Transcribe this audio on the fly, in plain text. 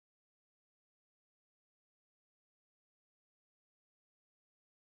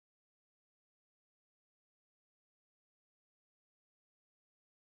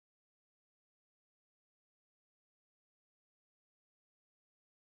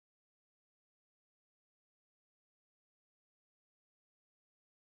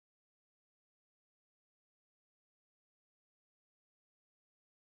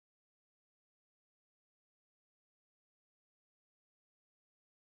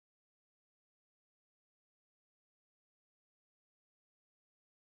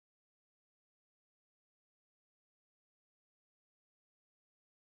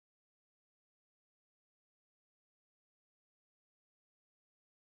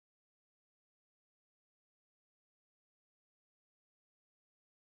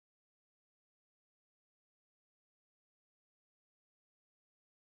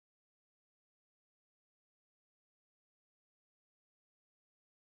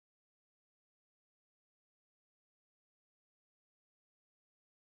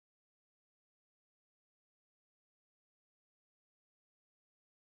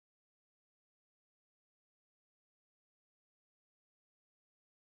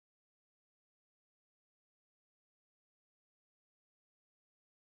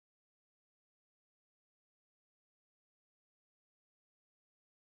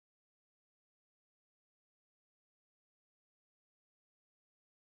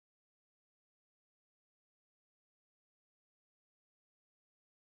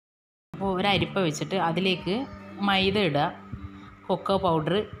അപ്പോൾ ഒരു അരിപ്പ വെച്ചിട്ട് അതിലേക്ക് മൈദ ഇടുക, cocoa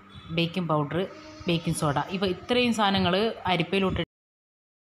powder, baking powder, baking soda, ഇത്രയും സാധനങ്ങൾ അരിപ്പയിലോട്ട്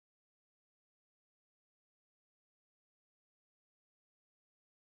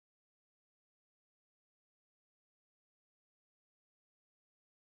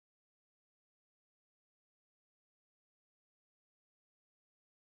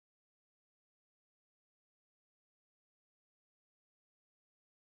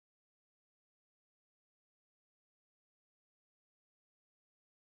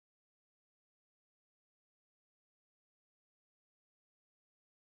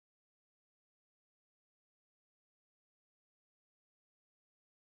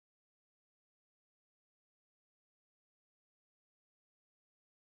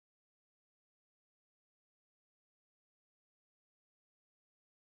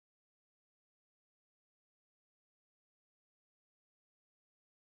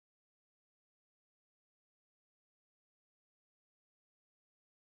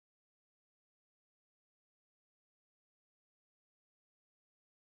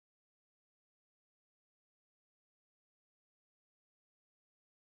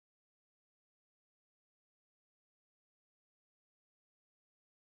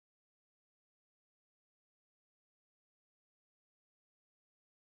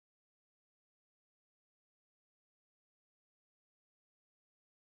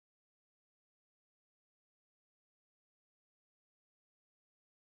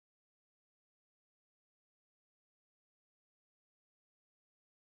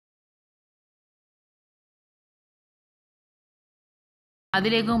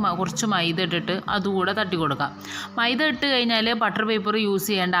അതിലേക്ക് കുറച്ച് മൈദ ഇട്ടിട്ട് അതുകൂടെ തട്ടി കൊടുക്കാം. മൈദ ഇട്ട് കഴിഞ്ഞാൽ ബട്ടർ പേപ്പർ യൂസ്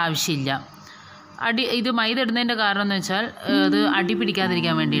ചെയ്യേണ്ട ആവശ്യമില്ല. ഇത് മൈദ ഇടുന്നതിൻ്റെ കാരണം എന്ന് വെച്ചാൽ അത് അടി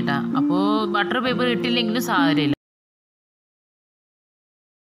പിടിക്കാതിരിക്കാൻ വേണ്ടിയിട്ടാണ്. അപ്പോൾ ബട്ടർ പേപ്പർ ഇട്ടില്ലെങ്കിലും സാരമില്ല.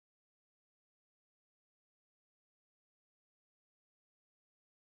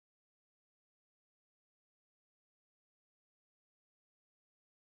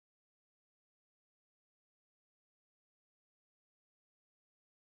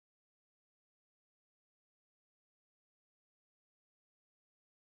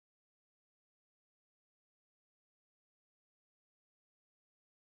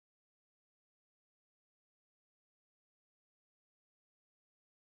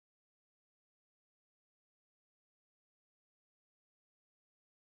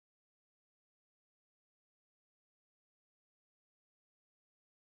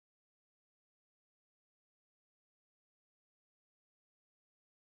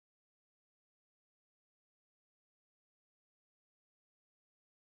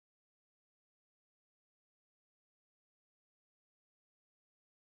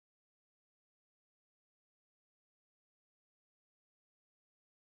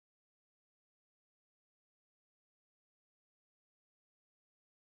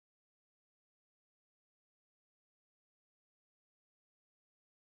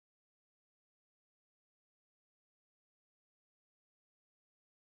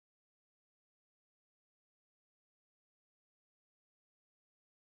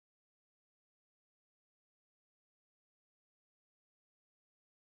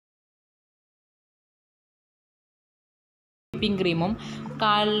 വിപ്പിംഗ് ക്രീമും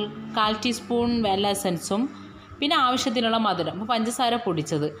കാൽ ടീസ്പൂൺ വാനില എസൻസും പിന്നെ ആവശ്യത്തിനുള്ള മധുരം, അപ്പോൾ പഞ്ചസാര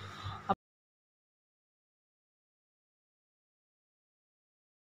പൊടിച്ചത്.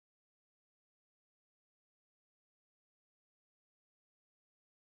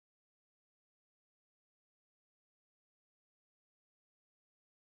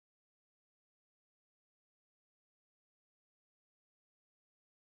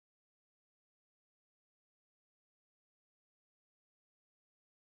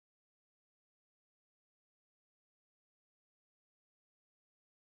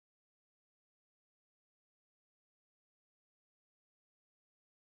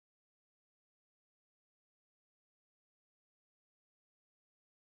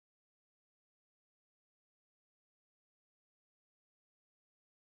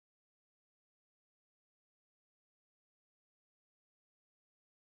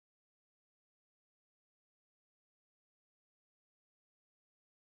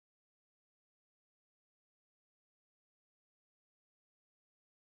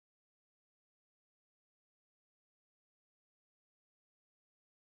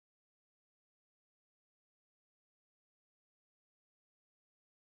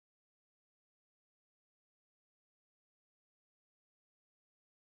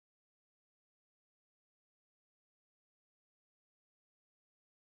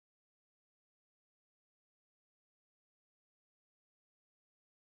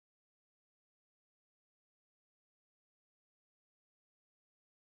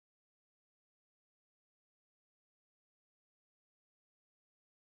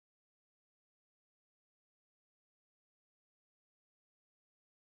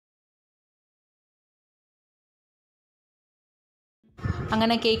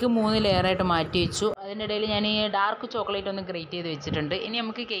 അങ്ങനെ കേക്ക് 3 ലെയറായിട്ട് മാറ്റി വെച്ചു. അതിനിടയിൽ ഞാൻ ഈ ഡാർക്ക് ചോക്ലേറ്റ് ഒന്ന് ഗ്രേറ്റ് ചെയ്ത് വെച്ചിട്ടുണ്ട്. ഇനി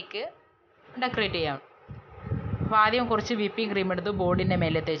നമുക്ക് കേക്ക് ഡെക്കറേറ്റ് ചെയ്യാം. അപ്പോൾ ആദ്യം കുറച്ച് വിപ്പിംഗ് ക്രീം എടുത്ത് ബോർഡിൻ്റെ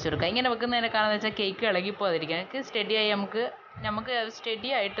മേലെ തേച്ച് കൊടുക്കുക. ഇങ്ങനെ വെക്കുന്നതിനെ കാരണം വെച്ചാൽ കേക്ക് ഇളകിപ്പോകാതിരിക്കാൻ, കേക്ക് സ്റ്റഡിയായി നമുക്ക്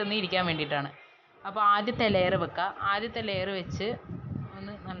സ്റ്റഡി ആയിട്ടൊന്ന് ഇരിക്കാൻ വേണ്ടിയിട്ടാണ്. അപ്പോൾ ആദ്യത്തെ ലെയർ വെക്കുക. ആദ്യത്തെ ലെയർ വെച്ച്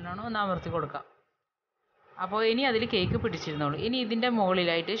നല്ലോണം ഒന്ന് അമർത്തി കൊടുക്കുക. അപ്പോൾ ഇനി അതിൽ കേക്ക് പിടിച്ചിരുന്നോളൂ. ഇനി ഇതിൻ്റെ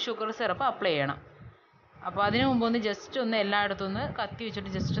മുകളിലായിട്ട് ഷുഗർ സിറപ്പ് അപ്ലൈ ചെയ്യണം. അപ്പോൾ അതിന് മുമ്പ് ഒന്ന് ജസ്റ്റ് ഒന്ന് എല്ലായിടത്തും ഒന്ന് കത്തി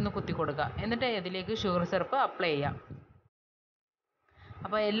വെച്ചിട്ട് ജസ്റ്റ് ഒന്ന് കുത്തി കൊടുക്കുക. എന്നിട്ട് ഇതിലേക്ക് ഷുഗർ സിറപ്പ് അപ്ലൈ ചെയ്യാം.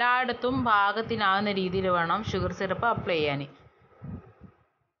 അപ്പോൾ എല്ലായിടത്തും പാകത്തിനാകുന്ന രീതിയിൽ വേണം ഷുഗർ സിറപ്പ് അപ്ലൈ ചെയ്യാൻ.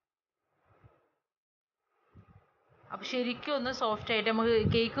 അപ്പോൾ ശരിക്കും ഒന്ന് സോഫ്റ്റായിട്ട് നമുക്ക്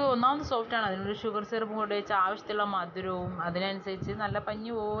കേക്ക് ഒന്നാമത് സോഫ്റ്റാണ്, അതിനൊരു ഷുഗർ സിറപ്പും കൊണ്ട് വെച്ചാൽ ആവശ്യത്തിലുള്ള മധുരവും അതിനനുസരിച്ച് നല്ല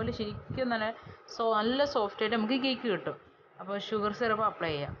പഞ്ഞി പോലെ ശരിക്കും നല്ല സോഫ്റ്റായിട്ട് നമുക്ക് കേക്ക് കിട്ടും. അപ്പോൾ ഷുഗർ സിറപ്പ്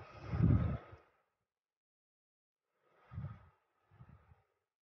അപ്ലൈ ചെയ്യാം.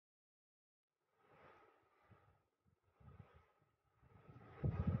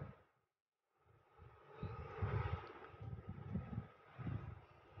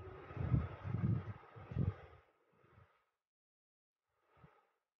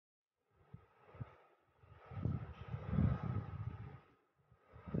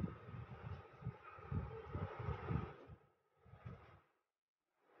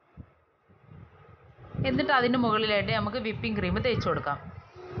 എന്നിട്ട് അതിൻ്റെ മുകളിലായിട്ട് നമുക്ക് വിപ്പിംഗ് ക്രീം തേച്ച് കൊടുക്കാം.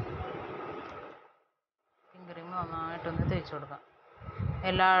 വിപ്പിംഗ് ക്രീം നന്നായിട്ടൊന്ന് തേച്ച് കൊടുക്കാം.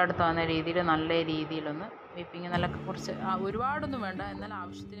 എല്ലായിടത്തും ആകുന്ന രീതിയിൽ നല്ല രീതിയിലൊന്ന് വിപ്പിംഗ് നല്ല കുറച്ച് ഒരുപാടൊന്നും വേണ്ട, എന്നാൽ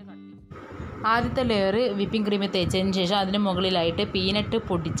ആവശ്യത്തിന് കട്ടി. ആദ്യത്തെ ലെയർ വിപ്പിംഗ് ക്രീം തേച്ചതിന് ശേഷം അതിന് മുകളിലായിട്ട് പീനട്ട്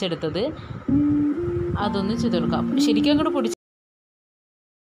പൊടിച്ചെടുത്തത് അതൊന്ന് ചെയ്ത് കൊടുക്കാം. ശരിക്കും അങ്ങോട്ട് പൊടിച്ച്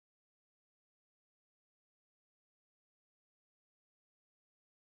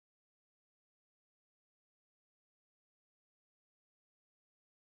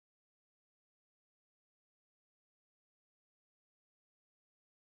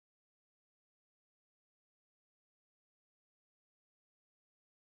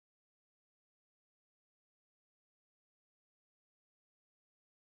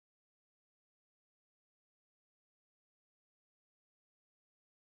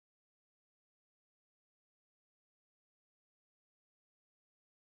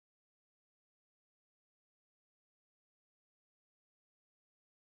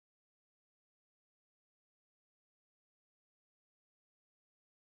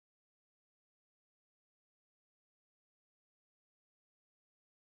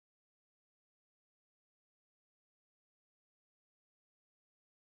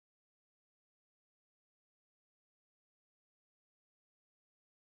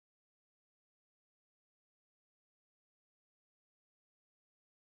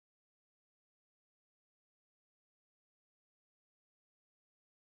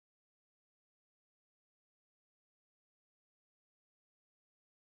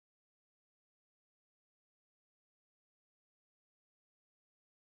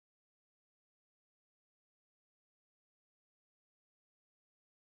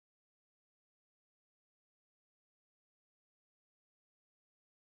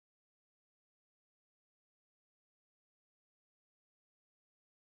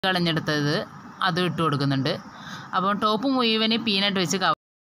കളഞ്ഞെടുത്തത് അത് ഇട്ട് കൊടുക്കുന്നുണ്ട്. അപ്പോൾ ടോപ്പ് മുഴുവന് പീനട്ട് വെച്ച്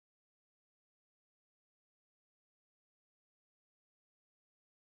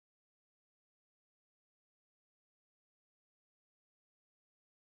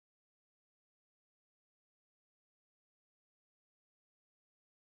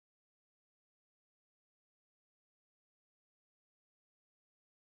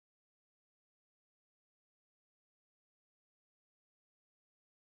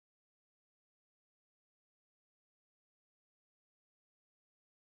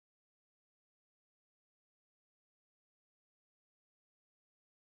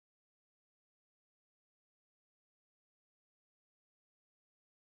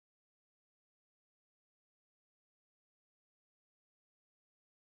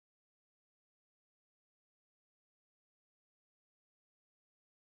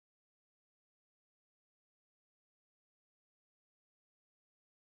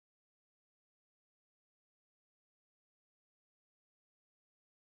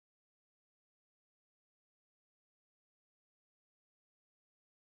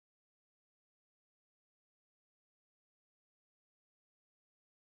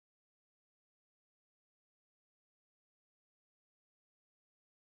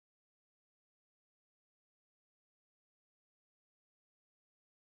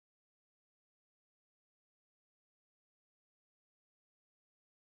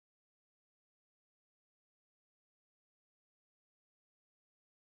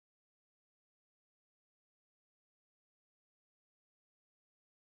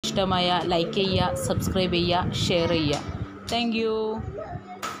ഇഷ്ടമായ ലൈക്ക് ചെയ്യുക, സബ്സ്ക്രൈബ് ചെയ്യുക, ഷെയർ ചെയ്യുക. Thank you.